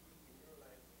if you, in your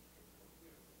language, can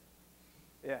cohere with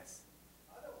it. Yes.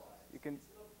 Otherwise, You can. it's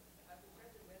not, I've been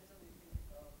trying to mentally think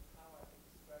of how I can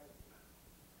describe it.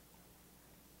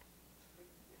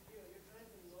 If you're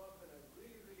trying to knock on a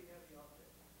really, really heavy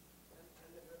object, and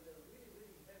when they're really,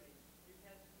 really heavy, you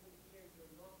can't even hear your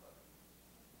knock on it.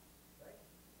 Right?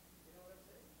 You know what I'm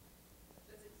saying?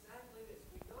 That's exactly this.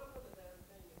 We knock on the damn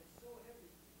thing, and it's so heavy,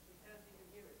 we can't even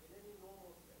hear it in any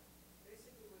normal sense.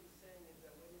 Basically, what he's saying is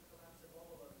that when you collapse a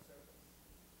bubble on the surface,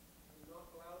 you knock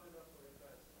loud enough for it to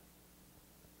answer.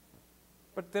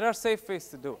 But there are safe ways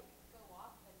to do it.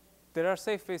 There are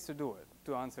safe ways to do it.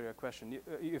 To answer your question,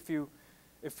 if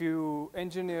you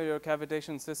engineer your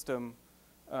cavitation system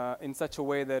in such a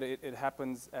way that it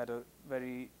happens at a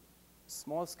very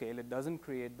small scale, it doesn't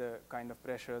create the kind of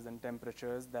pressures and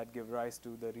temperatures that give rise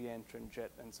to the reentrant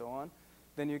jet and so on,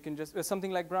 then you can just,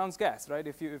 something like Brown's gas, right?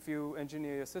 If you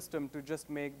engineer your system to just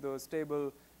make those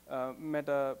stable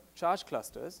meta charge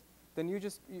clusters, then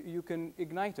you can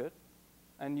ignite it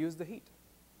and use the heat.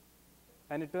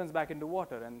 And it turns back into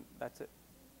water, and that's it.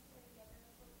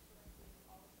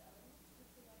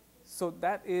 So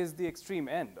that is the extreme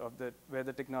end of where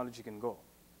the technology can go.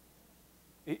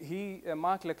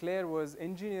 Marc Leclerc was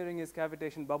engineering his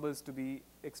cavitation bubbles to be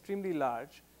extremely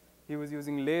large. He was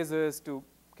using lasers to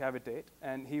cavitate,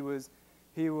 and he was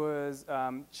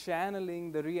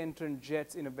channeling the reentrant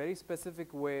jets in a very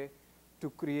specific way to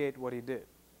create what he did.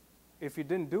 If you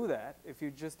didn't do that, if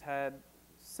you just had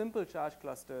simple charge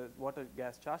clusters, water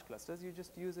gas charge clusters, you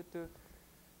just use it to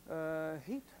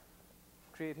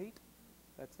create heat.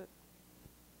 That's it.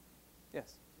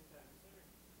 Yes? Chintan, is there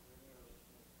any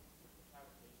relation with the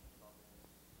cavitation bubbles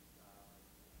for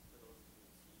those who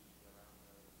see around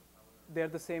the propeller? They're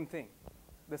the same thing,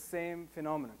 the same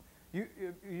phenomenon.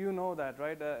 You know that,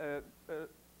 right?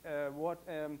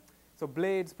 So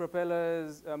blades,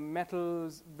 propellers,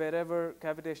 metals, wherever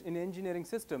cavitation, in engineering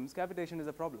systems, cavitation is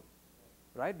a problem,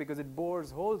 right? Because it bores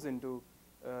holes into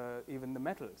even the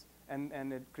metals,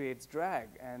 and it creates drag,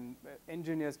 and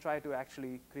engineers try to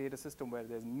actually create a system where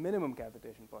there's minimum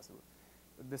cavitation possible.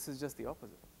 But this is just the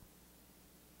opposite.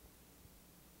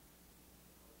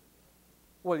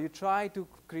 Well, you try to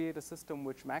create a system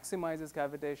which maximizes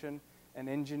cavitation and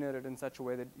engineer it in such a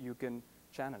way that you can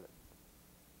channel it.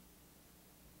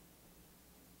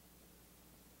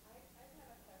 I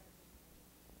have a clarification.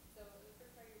 So the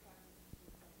first part you're talking to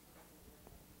you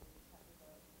talked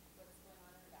about what's going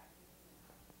on in the vacuum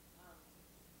now,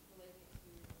 relating it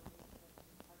to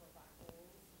talk about black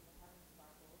holes and the patterns of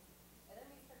black holes. And then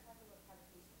we start talking about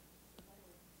cavitation. So then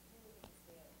we're two different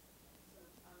scales. So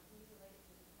can you relate it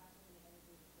to the passing of the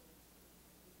energy between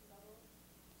the bubble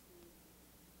to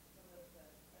some of the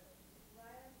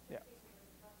my Yeah. interpretation when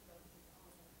we talked about is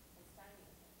almost an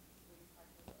Einsteinian thing, where you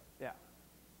talked about Yeah.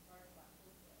 large black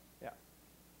holes there. Yeah.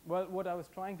 Well, what I was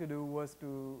trying to do was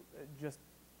to just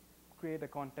create a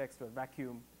context where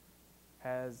vacuum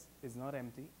is not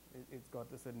empty. It's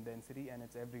got a certain density and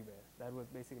it's everywhere. That was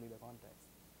basically the context.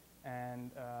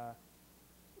 And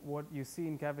what you see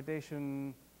in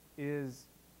cavitation is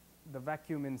the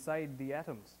vacuum inside the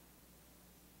atoms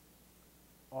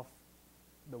of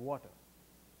the water,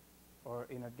 or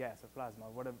inert gas or plasma,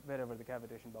 or whatever, wherever the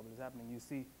cavitation bubble is happening. You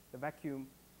see the vacuum,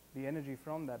 the energy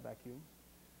from that vacuum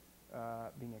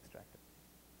being extracted.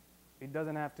 It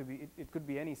doesn't have to be, it could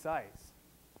be any size.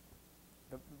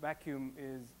 The vacuum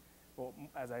is, well,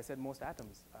 as I said, most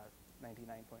atoms are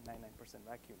 99.99%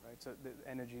 vacuum, right? So the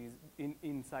energy is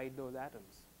inside those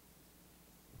atoms.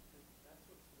 That's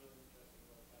what's really interesting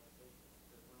about cavitation,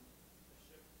 because when the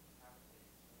ship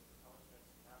cavitates, when the propeller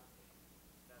starts to cavitate,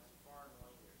 that's far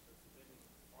noisier, so it's emitting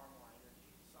far more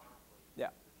energy sonically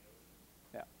Yeah. into the ocean.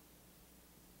 Yeah.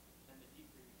 And the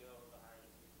deeper you go, the higher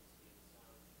the frequency of the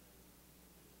sound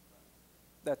can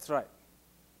That's right.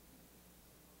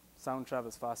 Sound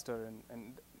travels faster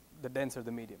and the denser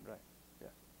the medium, right?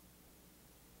 Yeah.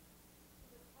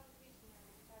 The cavitation there,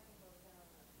 you're talking about then on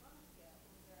the atomic scale,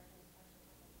 is there actually something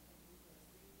like nucleus,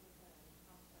 you're using the kind of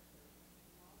atomic structure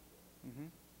molecules.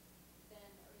 Mm-hmm. Then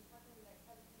are you talking that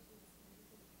cavitation is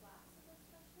using the collapse of that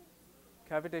structure? Is it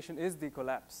Cavitation is the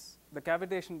collapse. The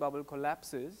cavitation bubble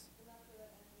collapses, and that's where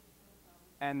that energy is coming from?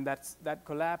 and that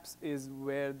collapse is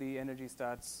where the energy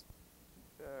starts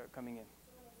coming in.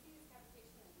 So when I see this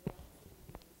cavitation, I do I see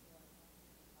releasing electrons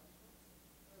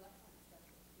or electrons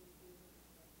especially? Do you use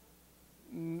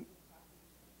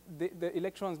electrons? The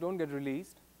electrons don't get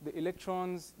released. The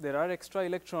electrons, there are extra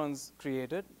electrons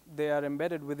created. They are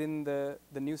embedded within the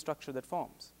new structure that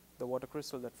forms, the water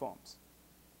crystal that forms.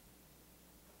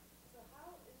 So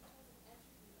how, in terms of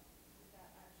entropy then, does that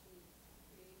actually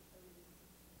create a release?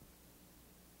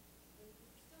 You're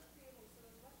still creating, so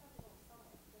those electrons are going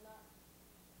somewhere. They're not,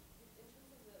 in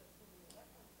terms of from the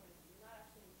electron point of view, you're not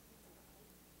actually increasing the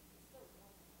density. It's still going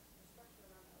somewhere. The structure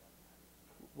around that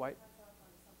electron. Why? Pass off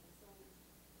onto something. So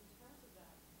in terms of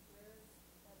that, where is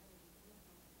that energy coming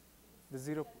from? The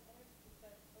zero. That energy,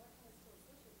 that electron is still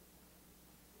associated with something.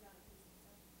 You're not increasing the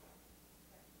density.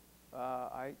 Right?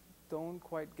 I don't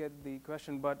quite get the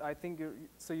question, but I think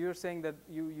you're saying that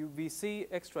we see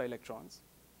extra electrons.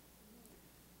 And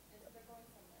so they're going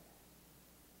somewhere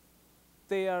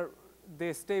then.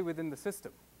 They stay within the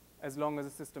system as long as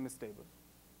the system is stable.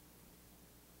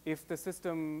 If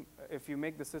you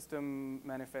make the system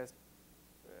manifest,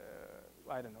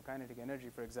 I don't know, kinetic energy,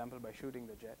 for example, by shooting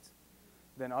the jets,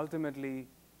 then ultimately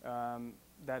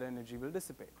that energy will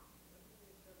dissipate.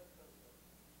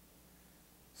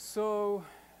 So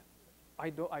I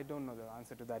don't know the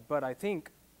answer to that, but I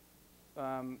think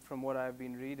from what I've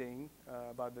been reading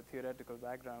about the theoretical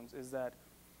backgrounds is that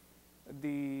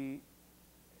the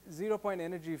zero-point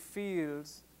energy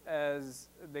fields, as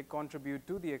they contribute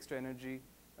to the extra energy,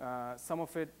 some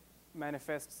of it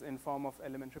manifests in form of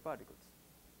elementary particles.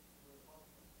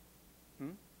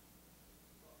 Hmm?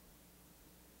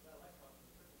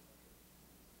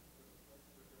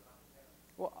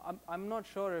 Well, I'm not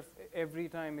sure if every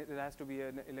time it has to be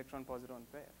an electron-positron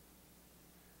pair.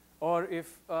 Or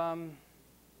if,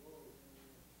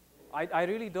 I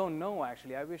really don't know,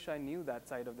 actually. I wish I knew that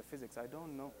side of the physics. I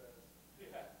don't know.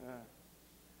 Yeah.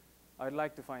 I'd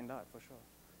like to find out for sure.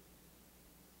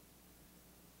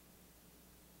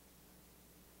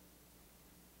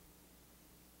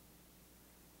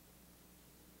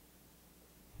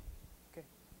 Okay.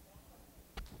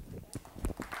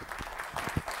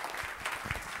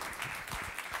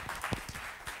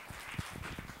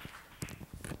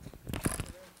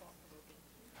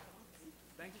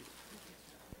 Thank you.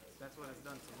 That's what it's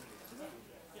done for me.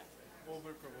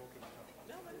 Over provoking.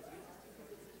 No, but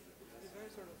it's very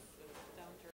sort of